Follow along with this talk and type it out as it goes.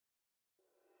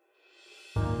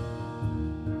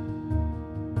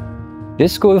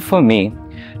This school for me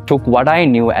took what I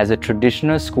knew as a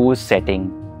traditional school setting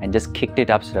and just kicked it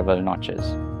up several notches.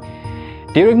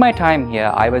 During my time here,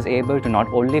 I was able to not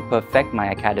only perfect my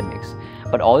academics,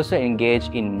 but also engage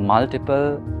in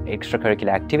multiple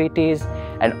extracurricular activities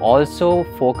and also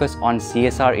focus on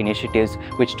CSR initiatives,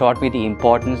 which taught me the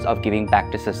importance of giving back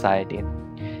to society.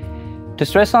 To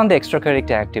stress on the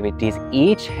extracurricular activities,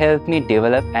 each helped me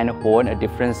develop and hone a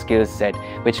different skill set,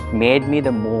 which made me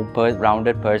the more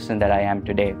rounded person that I am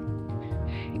today.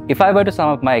 If I were to sum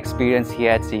up my experience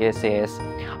here at CSAS,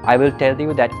 I will tell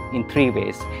you that in 3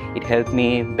 ways. It helped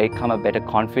me become a better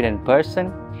confident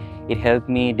person, it helped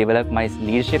me develop my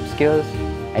leadership skills,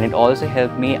 and it also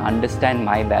helped me understand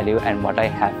my value and what I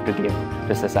have to give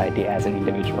to society as an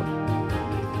individual.